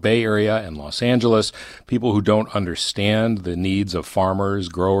Francisco Bay Area and Los Angeles, people who don't understand the needs of farmers,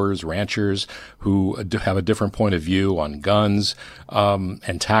 growers, ranchers, who have a different point of view on guns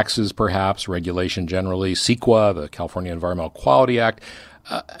and taxes, perhaps, regulation generally, CEQA, the California Environmental Quality Act.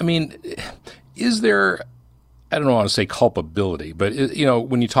 Is there, I don't want to say culpability, but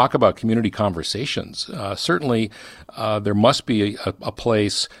when you talk about community conversations, certainly there must be a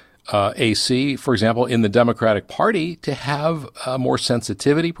place AC, for example, in the Democratic Party to have more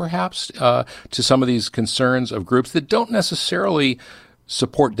sensitivity, perhaps, to some of these concerns of groups that don't necessarily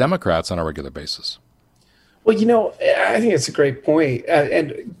support Democrats on a regular basis? Well, I think it's a great point.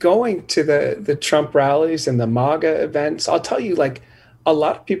 And going to the Trump rallies and the MAGA events, I'll tell you, a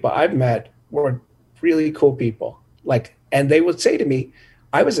lot of people I've met were really cool people. And they would say to me,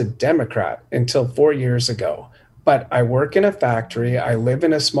 I was a Democrat until 4 years ago, but I work in a factory. I live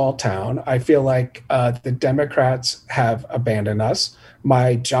in a small town. I feel like the Democrats have abandoned us.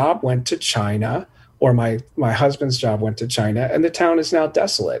 My job went to China, or my husband's job went to China, and the town is now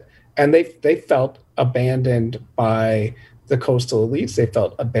desolate. And they felt abandoned by the coastal elites. They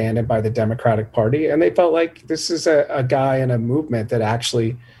felt abandoned by the Democratic Party. And they felt like this is a guy in a movement that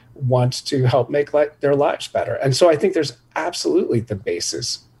actually wants to help make their lives better. And so I think there's absolutely the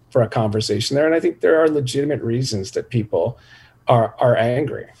basis for a conversation there. And I think there are legitimate reasons that people are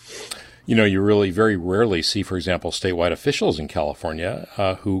angry. You really very rarely see, for example, statewide officials in California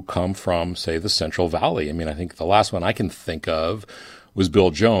who come from, say, the Central Valley. I mean, I think the last one I can think of was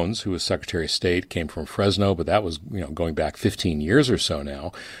Bill Jones, who was Secretary of State, came from Fresno, but that was, going back 15 years or so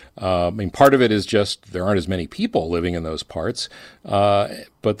now. Part of it is just there aren't as many people living in those parts,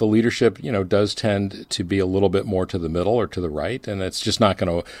 but the leadership, does tend to be a little bit more to the middle or to the right, and it's just not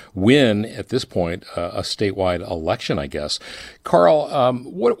going to win at this point a statewide election, I guess. Carl,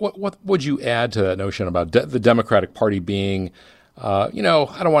 what would you add to that notion about the Democratic Party being I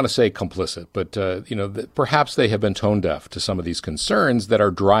don't want to say complicit, but, perhaps they have been tone deaf to some of these concerns that are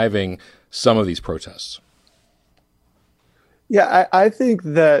driving some of these protests? Yeah, I think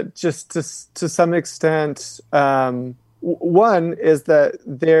that just to some extent, one is that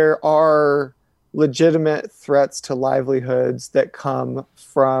there are legitimate threats to livelihoods that come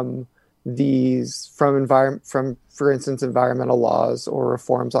from for instance, environmental laws or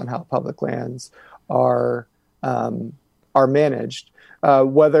reforms on how public lands are managed,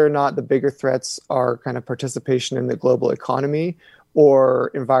 whether or not the bigger threats are kind of participation in the global economy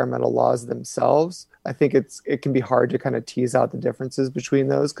or environmental laws themselves. I think it can be hard to kind of tease out the differences between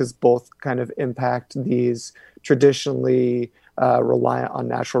those because both kind of impact these traditionally reliant on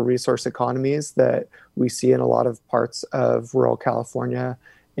natural resource economies that we see in a lot of parts of rural California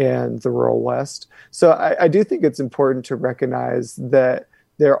and the rural West. So I do think it's important to recognize that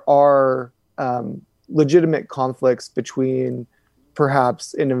there are legitimate conflicts between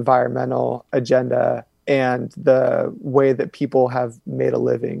perhaps an environmental agenda and the way that people have made a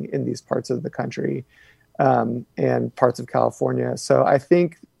living in these parts of the country and parts of California. So I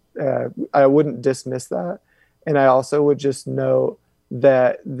think I wouldn't dismiss that. And I also would just note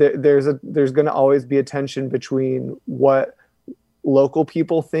that there's going to always be a tension between what local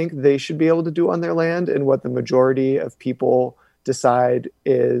people think they should be able to do on their land and what the majority of people decide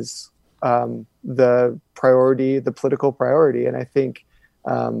is the priority, the political priority. And I think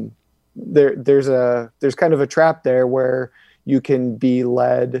there's kind of a trap there where you can be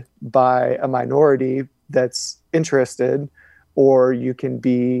led by a minority that's interested, or you can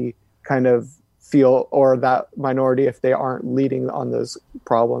be kind of feel, or that minority, if they aren't leading on those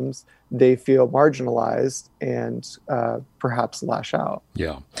problems, they feel marginalized and perhaps lash out.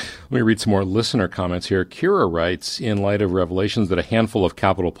 Yeah. Let me read some more listener comments here. Kira writes, in light of revelations that a handful of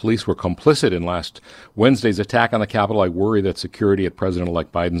Capitol Police were complicit in last Wednesday's attack on the Capitol, I worry that security at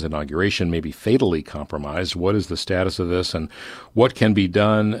President-elect Biden's inauguration may be fatally compromised. What is the status of this, and what can be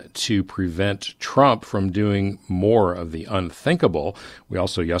done to prevent Trump from doing more of the unthinkable? We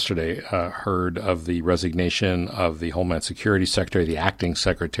also yesterday heard of the resignation of the Homeland Security Secretary, the acting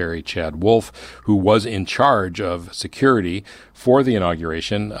secretary, Chad Wolf, who was in charge of security for the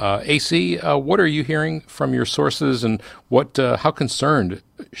inauguration. AC, what are you hearing from your sources, and how concerned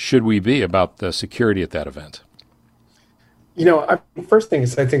should we be about the security at that event? First thing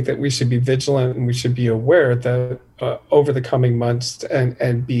is I think that we should be vigilant and we should be aware that over the coming months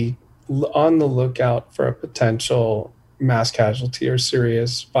and be on the lookout for a potential mass casualty or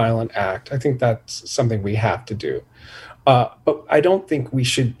serious violent act. I think that's something we have to do. But I don't think we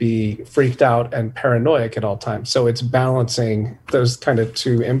should be freaked out and paranoid at all times. So it's balancing those kind of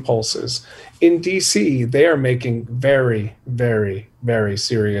two impulses. In DC, they are making very, very, very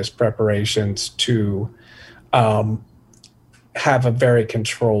serious preparations to have a very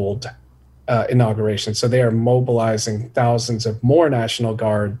controlled inauguration. So they are mobilizing thousands of more National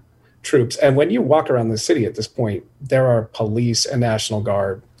Guard troops. And when you walk around the city at this point, there are police and National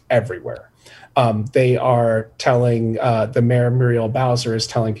Guard everywhere. They are telling the mayor, Muriel Bowser, is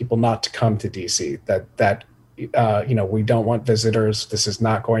telling people not to come to DC, that we don't want visitors. This is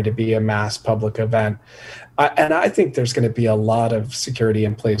not going to be a mass public event. And I think there's going to be a lot of security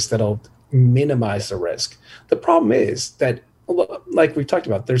in place that'll minimize the risk. The problem is that, like we talked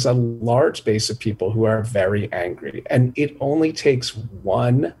about, there's a large base of people who are very angry, and it only takes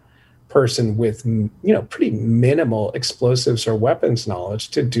one person with pretty minimal explosives or weapons knowledge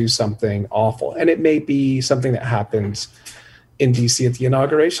to do something awful. And it may be something that happens in DC at the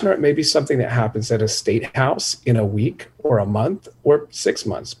inauguration, or it may be something that happens at a state house in a week or a month or 6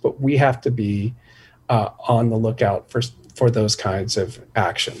 months. But we have to be on the lookout for those kinds of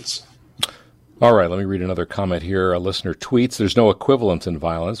actions. All right, let me read another comment here. A listener tweets, there's no equivalence in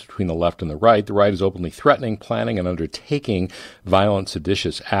violence between the left and the right. The right is openly threatening, planning, and undertaking violent,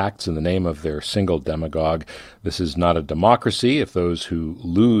 seditious acts in the name of their single demagogue. This is not a democracy if those who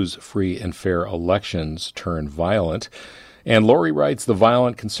lose free and fair elections turn violent. And Lori writes, the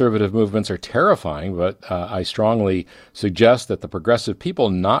violent conservative movements are terrifying, but I strongly suggest that the progressive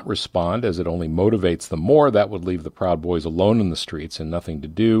people not respond, as it only motivates them more. That would leave the Proud Boys alone in the streets and nothing to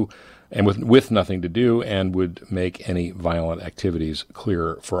do. And with nothing to do, and would make any violent activities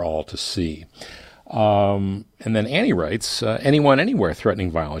clearer for all to see. And then Annie writes, anyone anywhere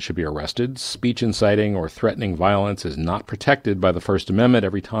threatening violence should be arrested. Speech inciting or threatening violence is not protected by the First Amendment.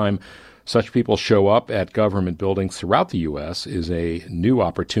 Every time such people show up at government buildings throughout the U.S. is a new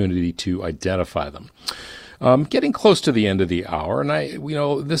opportunity to identify them. Getting close to the end of the hour,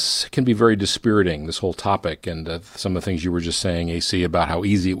 and this can be very dispiriting, this whole topic, and some of the things you were just saying, AC, about how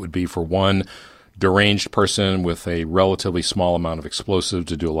easy it would be for one deranged person with a relatively small amount of explosive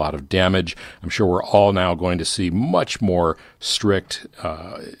to do a lot of damage. I'm sure we're all now going to see much more strict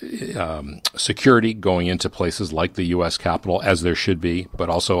security going into places like the U.S. Capitol, as there should be, but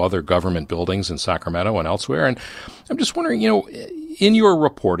also other government buildings in Sacramento and elsewhere. And I'm just wondering, in your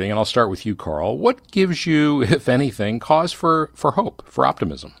reporting, and I'll start with you, Carl, what gives you, if anything, cause for hope, for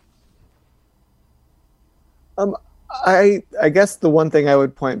optimism? I guess the one thing I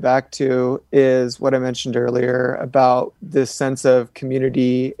would point back to is what I mentioned earlier about this sense of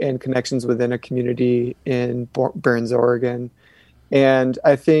community and connections within a community in Burns, Oregon. And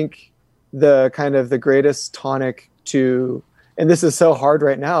I think the greatest tonic to, and this is so hard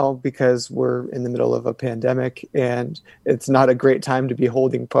right now because we're in the middle of a pandemic and it's not a great time to be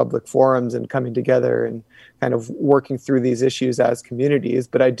holding public forums and coming together and kind of working through these issues as communities.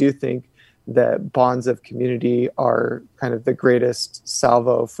 But I do think that bonds of community are kind of the greatest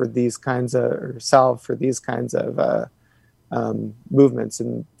salve for these kinds of movements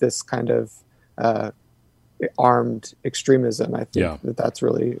and this kind of armed extremism. I think that's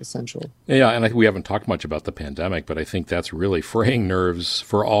really essential. Yeah, and we haven't talked much about the pandemic, but I think that's really fraying nerves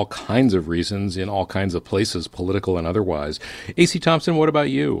for all kinds of reasons in all kinds of places, political and otherwise. A.C. Thompson, what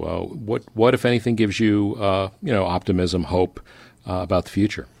about you? What, if anything, gives you optimism, hope about the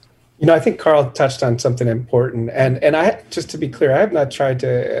future? I think Carl touched on something important. And I, just to be clear, I have not tried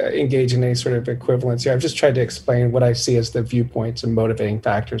to engage in any sort of equivalence here. I've just tried to explain what I see as the viewpoints and motivating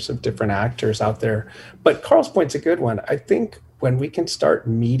factors of different actors out there. But Carl's point's a good one. I think when we can start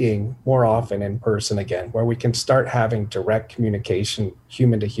meeting more often in person again, where we can start having direct communication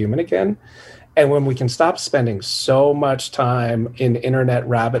human to human again, and when we can stop spending so much time in internet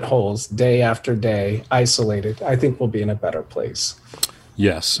rabbit holes day after day, isolated, I think we'll be in a better place.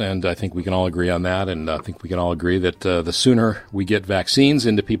 Yes, and I think we can all agree on that, and I think we can all agree that the sooner we get vaccines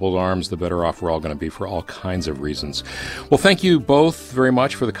into people's arms, the better off we're all going to be for all kinds of reasons. Well, thank you both very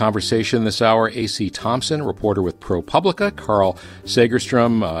much for the conversation this hour. A.C. Thompson, reporter with ProPublica. Carl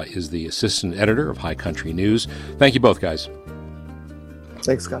Segerstrom is the assistant editor of High Country News. Thank you both, guys.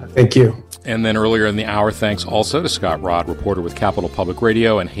 Thanks, Scott. Thank you. And then earlier in the hour, thanks also to Scott Rod, reporter with Capital Public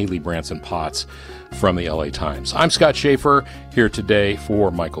Radio, and Haley Branson Potts from the LA Times. I'm Scott Schaefer, here today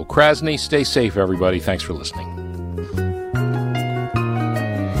for Michael Krasny. Stay safe, everybody. Thanks for listening.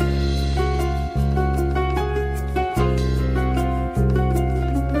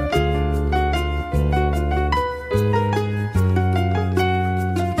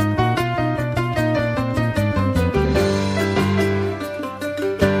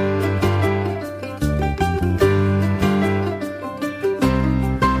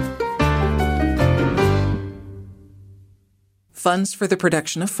 Funds for the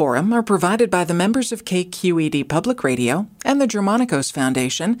production of Forum are provided by the members of KQED Public Radio and the Germanicos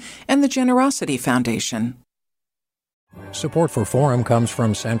Foundation and the Generosity Foundation. Support for Forum comes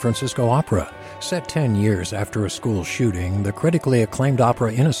from San Francisco Opera. Set 10 years after a school shooting, the critically acclaimed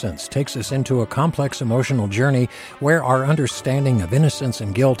opera Innocence takes us into a complex emotional journey where our understanding of innocence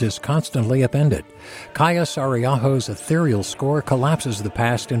and guilt is constantly upended. Kaya Sariaho's ethereal score collapses the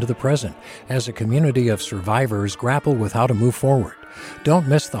past into the present as a community of survivors grapple with how to move forward. Don't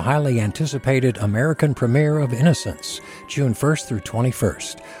miss the highly anticipated American premiere of Innocence, June 1st through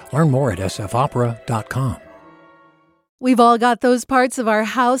 21st. Learn more at sfopera.com. We've all got those parts of our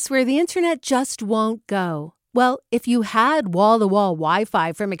house where the internet just won't go. Well, if you had wall-to-wall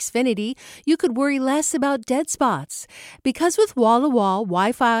Wi-Fi from Xfinity, you could worry less about dead spots. Because with wall-to-wall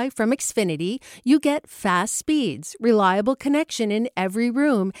Wi-Fi from Xfinity, you get fast speeds, reliable connection in every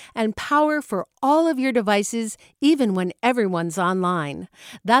room, and power for all of your devices, even when everyone's online.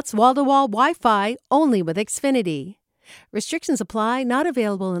 That's wall-to-wall Wi-Fi only with Xfinity. Restrictions apply, not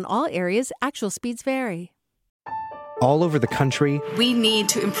available in all areas. Actual speeds vary. All over the country, we need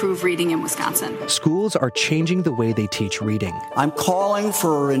to improve reading in Wisconsin. Schools are changing the way they teach reading. I'm calling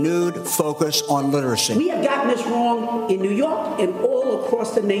for a renewed focus on literacy. We have gotten this wrong in New York and all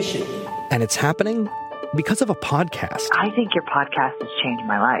across the nation. And it's happening because of a podcast. I think your podcast has changed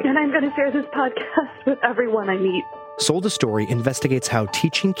my life. And I'm going to share this podcast with everyone I meet. Sold a Story investigates how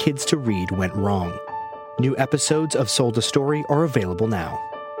teaching kids to read went wrong. New episodes of Sold a Story are available now.